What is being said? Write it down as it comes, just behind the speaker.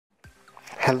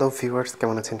Hello viewers,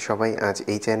 কেমন আছেন সবাই? আজ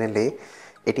এই চ্যানেলে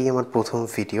এটি আমার প্রথম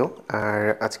ভিডিও। আর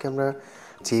আজকে আমরা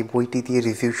যে বইটি দিয়ে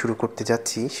রিভিউ শুরু করতে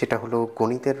যাচ্ছি সেটা হলো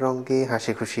গণিতের রঙ্গে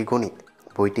হাসি খুশি গণিত।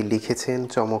 বইটি লিখেছেন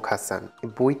চমক হাসান।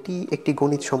 বইটি একটি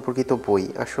গণিত সম্পর্কিত বই।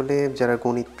 আসলে যারা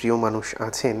গণিত প্রিয় মানুষ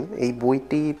আছেন এই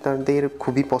বইটি তাদের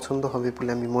খুবই পছন্দ হবে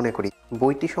বলে আমি মনে করি।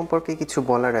 বইটি সম্পর্কে কিছু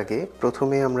বলার আগে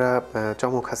প্রথমে আমরা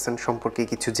চমক হাসান সম্পর্কে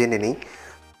কিছু জেনে নিই।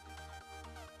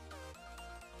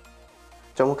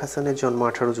 চমক হাসানের জন্ম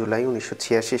 18 জুলাই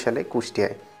 1986 সালে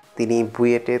কুষ্টিয়ায়। তিনি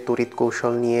বুয়েটে তড়িৎ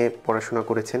কৌশল নিয়ে পড়াশোনা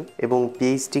করেছেন এবং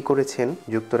পিএইচডি করেছেন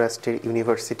যুক্তরাষ্ট্রের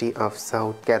ইউনিভার্সিটি অফ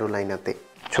সাউথ ক্যারোলাইনাতে।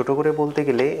 ছোট করে বলতে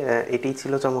গেলে এটিই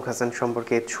ছিল চমক হাসান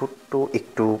সম্পর্কে ছোট্ট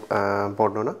একটু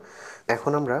বর্ণনা।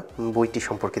 এখন আমরা বইটি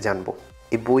সম্পর্কে জানব।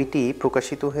 এই বইটি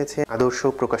প্রকাশিত হয়েছে আদর্শ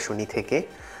প্রকাশনী থেকে।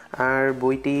 আর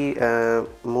বইটি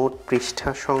মোট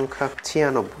পৃষ্ঠা সংখ্যা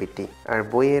 96টি। আর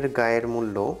বইয়ের গায়ের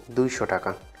মূল্য 200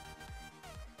 টাকা।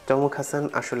 চমক হাসান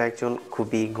আসলে একজন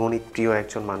খুবই গণিতপ্রিয়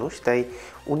একজন মানুষ, তাই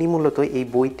উনি মূলত এই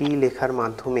বইটি লেখার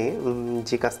মাধ্যমে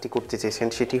যে কাজটি করতে চেয়েছেন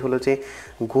সেটি হলো যে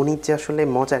গণিত যে আসলে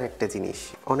মজার একটা জিনিস।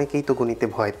 অনেকেই তো গণিতে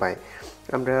ভয় পায়।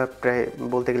 আমরা প্রায়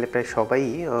বলতে গেলে প্রায় সবাই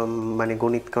মানে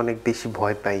গণিতকে অনেক বেশি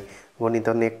ভয় পাই, গণিত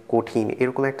অনেক কঠিন,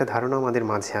 এরকম একটা ধারণা আমাদের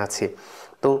মাঝে আছে।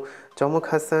 তো চমক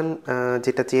হাসান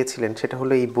যেটা চেয়েছিলেন সেটা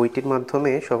হলো এই বইটির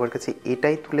মাধ্যমে সবার কাছে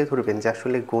এটাই তুলে ধরবেন যে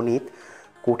আসলে গণিত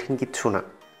কঠিন কিচ্ছু না,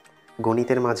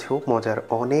 গণিতের মাঝেও মজার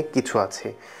অনেক কিছু আছে।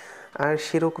 আর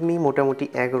সেরকমই মোটামুটি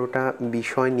 11টা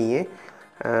বিষয় নিয়ে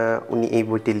উনি এই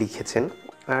বইটি লিখেছেন।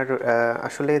 আর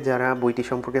আসলে যারা বইটি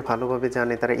সম্পর্কে ভালোভাবে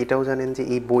জানে তারা এটাও জানেন যে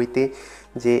এই বইতে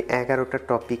যে 11টা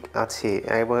টপিক আছে,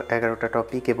 11টা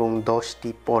টপিক এবং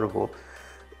 10টি পর্ব,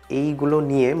 এইগুলো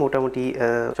নিয়ে মোটামুটি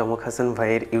চমক হাসান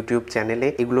ভাইয়ের ইউটিউব চ্যানেলে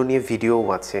এগুলো নিয়ে ভিডিওও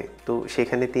আছে। তো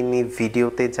সেখানে তিনি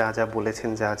ভিডিওতে যা যা বলেছেন,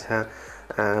 যা যা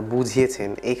বুঝিয়েছেন,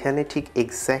 এখানে ঠিক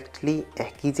এক্স্যাক্টলি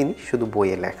একই জিনিস, শুধু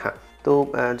বইয়ে লেখা। তো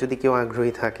যদি কেউ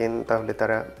আগ্রহী থাকেন তাহলে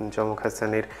তারা চমক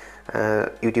হাসানের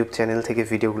ইউটিউব চ্যানেল থেকে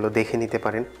ভিডিওগুলো দেখে নিতে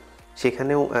পারেন।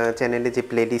 সেখানেও চ্যানেলে যে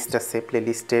প্লেলিস্ট আছে,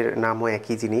 প্লেলিস্টের নামও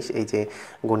একই জিনিস, এই যে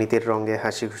গণিতের রঙে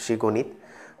হাসি খুশি গণিত।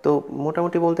 তো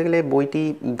মোটামুটি বলতে গেলে বইটি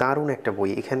দারুণ একটা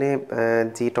বই। এখানে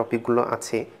যে টপিকগুলো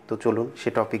আছে, তো চলুন সে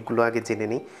টপিকগুলো আগে জেনে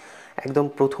নিই। একদম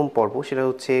প্রথম পর্ব সেটা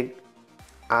হচ্ছে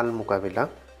আল মোকাবেলা,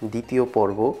 দ্বিতীয়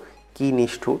পর্ব কি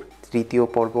নিষ্ঠুর, তৃতীয়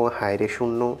পর্ব হায়রে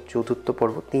শূন্য, চতুর্থ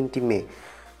পর্ব 3টি মেয়ে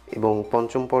এবং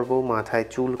পঞ্চম পর্ব মাথায়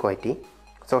চুল কয়টি,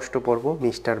 ষষ্ঠ পর্ব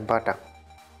মিস্টার বাটা,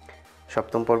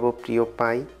 সপ্তম পর্ব প্রিয়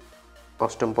পাই,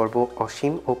 অষ্টম পর্ব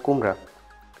অসীম ও কুমড়া,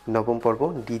 নবম পর্ব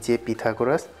ডিজে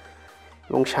পিথাগোরাস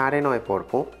এবং 9.5 পর্ব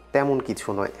তেমন কিছু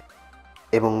নয়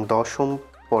এবং 10ম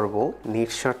পর্ব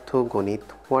নিঃস্বার্থ গণিত,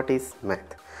 হোয়াট ইজ ম্যাথ।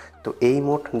 তো এই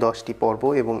মোট 10টি পর্ব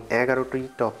এবং 11টি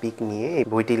টপিক নিয়ে এই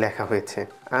বইটি লেখা হয়েছে।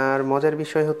 আর মজার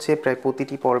বিষয় হচ্ছে প্রায়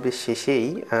প্রতিটি পর্বের শেষেই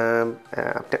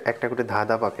একটা করে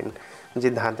ধাঁধা পাবেন, যে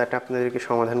ধাঁধাটা আপনাদেরকে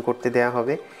সমাধান করতে দেয়া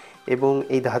হবে এবং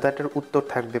এই ধাঁধাটার উত্তর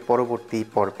থাকবে পরবর্তী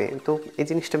পর্বে। তো এই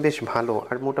জিনিসটা বেশ ভালো।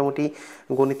 আর মোটামুটি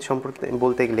গণিত সম্পর্কে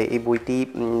বলতে গেলে এই বইটি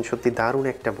সত্যি দারুণ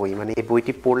একটা বই। মানে এই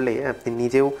বইটি পড়লে আপনি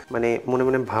নিজেও মানে মনে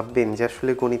মনে ভাববেন যে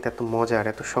আসলে গণিত এত মজার,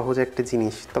 এত সহজ একটা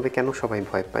জিনিস, তবে কেন সবাই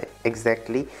ভয় পায়।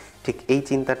 এক্স্যাক্টলি ঠিক এই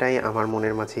চিন্তাটাই আমার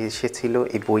মনের মাঝে এসেছিল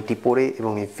এই বইটি পড়ে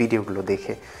এবং এই ভিডিওগুলো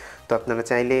দেখে। তো আপনারা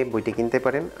চাইলে বইটি কিনতে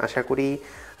পারেন। আশা করি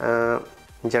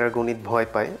যারা গণিত ভয়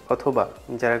পায় অথবা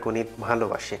যারা গণিত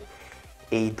ভালোবাসে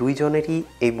এই দুইজনেরই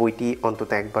এই বইটি অন্তত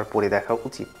একবার পড়ে দেখা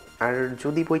উচিত। আর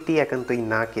যদি বইটি একান্তই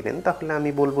না কেনেন তাহলে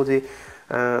আমি বলবো যে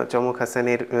চমক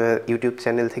হাসানের ইউটিউব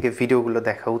চ্যানেল থেকে ভিডিওগুলো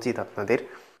দেখা উচিত আপনাদের।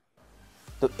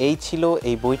 তো এই ছিল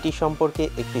এই বইটি সম্পর্কে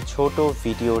একটি ছোট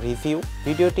ভিডিও রিভিউ।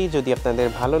 ভিডিওটি যদি আপনাদের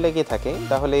ভালো লেগে থাকে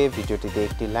তাহলে ভিডিওটিতে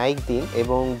একটি লাইক দিন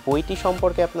এবং বইটি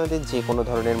সম্পর্কে আপনাদের যে কোনো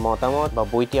ধরনের মতামত বা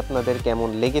বইটি আপনাদের কেমন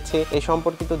লেগেছে এই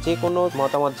সম্পর্কিত যে কোনো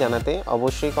মতামত জানাতে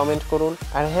অবশ্যই কমেন্ট করুন।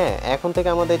 আর হ্যাঁ, এখন থেকে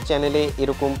আমাদের চ্যানেলে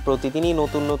এরকম প্রতিদিনই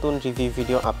নতুন নতুন রিভিউ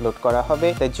ভিডিও আপলোড করা হবে।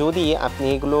 তাই যদি আপনি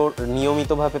এগুলো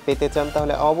নিয়মিতভাবে পেতে চান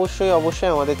তাহলে অবশ্যই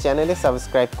আমাদের চ্যানেলে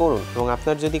সাবস্ক্রাইব করুন এবং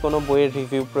আপনার যদি কোনো বইয়ের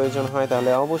রিভিউ প্রয়োজন হয়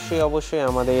তাহলে অবশ্যই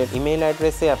আমাদের ইমেইল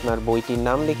অ্যাড্রেসে আপনার বইটির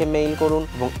নাম লিখে মেইল করুন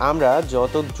এবং আমরা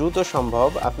যত দ্রুত সম্ভব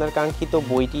আপনার কাঙ্ক্ষিত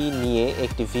বইটি নিয়ে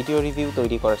একটি ভিডিও রিভিউ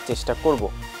তৈরি করার চেষ্টা করব।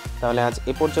 তাহলে আজ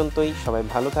এ পর্যন্তই। সবাই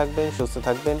ভালো থাকবেন, সুস্থ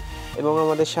থাকবেন এবং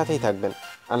আমাদের সাথেই থাকবেন।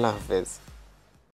 আল্লাহ হাফেজ।